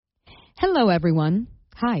Hello, everyone.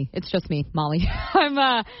 Hi, it's just me, Molly.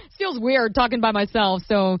 Feels weird talking by myself.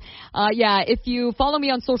 So, if you follow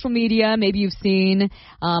me on social media, maybe you've seen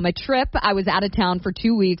my trip. I was out of town for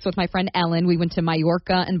 2 weeks with my friend Ellen. We went to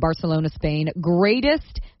Mallorca and Barcelona, Spain.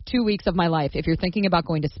 Greatest 2 weeks of my life. If you're thinking about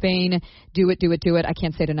going to Spain, do it. I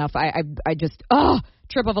can't say it enough. I just,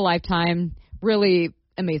 trip of a lifetime. Really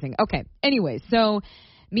amazing. Okay. Anyway, so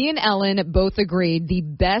me and Ellen both agreed the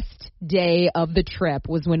best day of the trip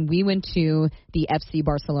was when we went to the FC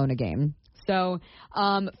Barcelona game. So,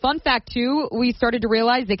 fun fact too, we started to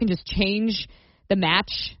realize they can just change the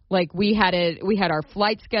match. Like we had our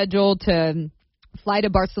flight scheduled to fly to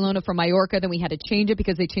Barcelona from Mallorca, then we had to change it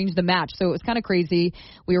because they changed the match. So it was kind of crazy.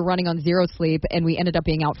 We were running on zero sleep, and we ended up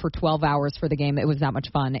being out for 12 hours for the game. It was that much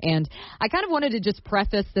fun. And I kind of wanted to just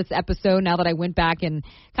preface this episode, now that I went back and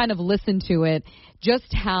kind of listened to it,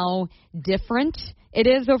 just how different it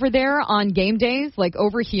is over there on game days. Like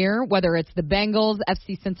over here, whether it's the Bengals,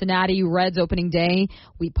 FC Cincinnati, Reds opening day,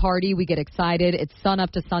 we party, we get excited. It's sun up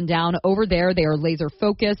to sundown. Over there, they are laser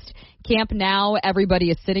focused. Camp Now, everybody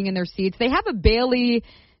is sitting in their seats. They have a Bailey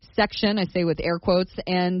section, I say with air quotes,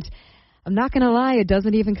 and I'm not going to lie, it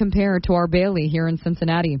doesn't even compare to our Bailey here in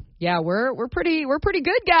Cincinnati. Yeah, we're pretty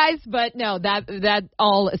good, guys, but no, that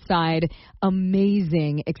all aside,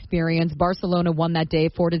 amazing experience. Barcelona won that day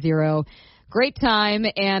 4-0. Great time,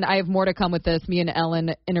 and I have more to come with this. Me and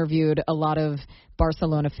Ellen interviewed a lot of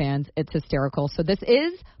Barcelona fans. It's hysterical. So this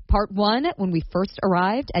is part one when we first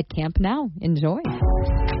arrived at Camp Now. Enjoy.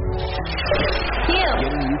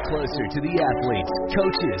 Getting you closer to the athletes,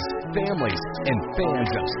 coaches, families, and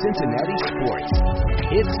fans of Cincinnati sports.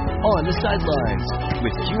 It's On the Sidelines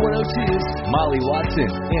with Q102's Molly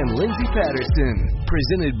Watson and Lindsay Patterson.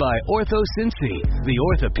 Presented by Ortho Cincy, the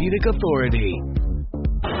orthopedic authority.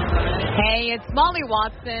 Hey, it's Molly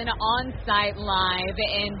Watson on site live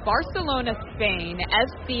in Barcelona, Spain,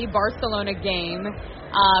 FC Barcelona game.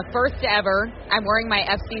 First ever. I'm wearing my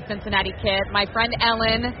FC Cincinnati kit. My friend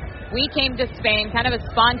Ellen, we came to Spain, kind of a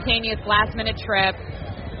spontaneous last-minute trip.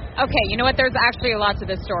 Okay, you know what? There's actually a lot to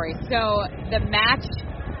this story. So the match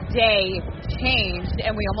day changed,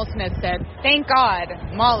 and we almost missed it. Thank God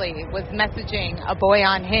Molly was messaging a boy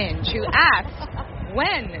on Hinge who asked,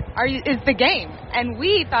 when is the game? And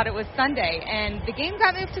we thought it was Sunday, and the game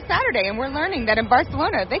got moved to Saturday, and we're learning that in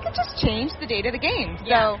Barcelona, they could just change the date of the game.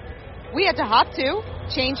 Yeah. So we had to hop to,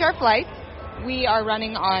 change our flights. We are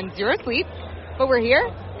running on zero sleep, but we're here,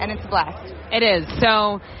 and it's a blast. It is.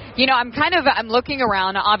 So, I'm looking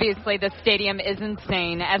around. Obviously, the stadium is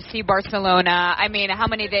insane. FC Barcelona. I mean, how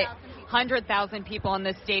many 100,000 people in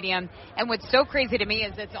this stadium. And what's so crazy to me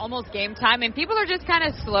is it's almost game time, and people are just kind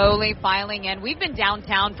of slowly filing in. We've been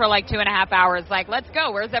downtown for like 2.5 hours. Like, let's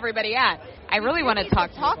go. Where's everybody at? I really want to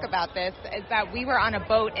talk about this. Is that we were on a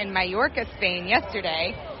boat in Mallorca, Spain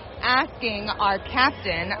yesterday, asking our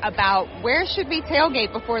captain about where should we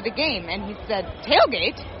tailgate before the game. And he said,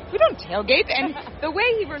 tailgate? We don't tailgate. And the way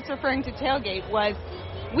he was referring to tailgate was,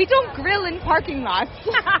 we don't grill in parking lots.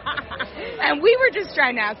 And we were just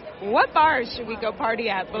trying to ask, what bars should we go party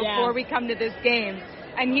at before we come to this game?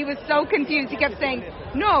 And he was so confused. He kept saying,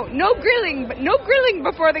 no grilling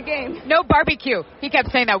before the game. No barbecue. He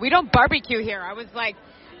kept saying that. We don't barbecue here. I was like,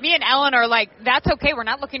 me and Ellen are like, that's okay. We're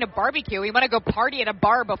not looking to barbecue. We want to go party at a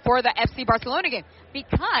bar before the FC Barcelona game.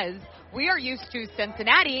 Because we are used to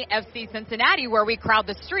Cincinnati, FC Cincinnati, where we crowd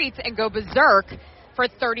the streets and go berserk for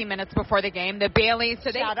 30 minutes before the game. The Bailey.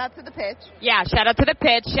 Shout out to the pitch. Yeah, shout out to the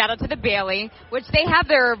pitch. Shout out to the Bailey, which they have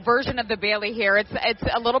their version of the Bailey here. It's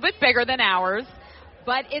a little bit bigger than ours,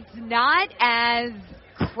 but it's not as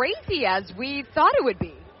crazy as we thought it would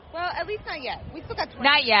be. Well, at least not yet. We still got 20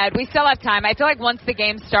 Not yet. We still have time. I feel like once the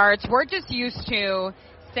game starts, we're just used to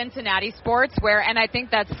Cincinnati sports and I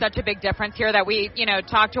think that's such a big difference here that we,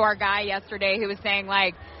 talked to our guy yesterday who was saying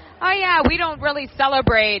like, oh yeah, we don't really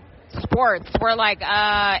celebrate sports. We're like,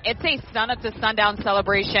 it's a sun up to sundown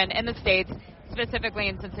celebration in the States, specifically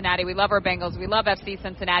in Cincinnati. We love our Bengals. We love FC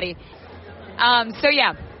Cincinnati. So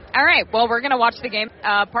yeah. All right. Well, we're going to watch the game.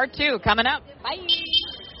 Part 2 coming up. Bye.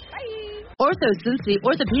 Ortho Cincy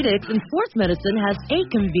Orthopedics and Sports Medicine has 8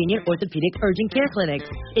 convenient orthopedic urgent care clinics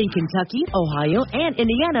in Kentucky, Ohio, and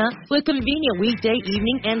Indiana with convenient weekday,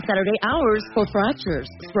 evening, and Saturday hours for fractures,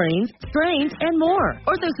 sprains, and more.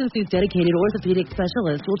 Ortho Cincy's dedicated orthopedic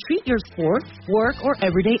specialists will treat your sports, work, or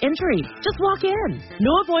everyday injury. Just walk in.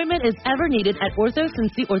 No appointment is ever needed at Ortho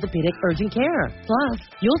Cincy Orthopedic Urgent Care. Plus,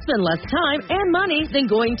 you'll spend less time and money than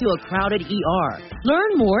going to a crowded ER.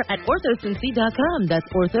 Learn more at orthocincy.com. That's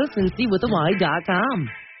orthocincy with a Y.com.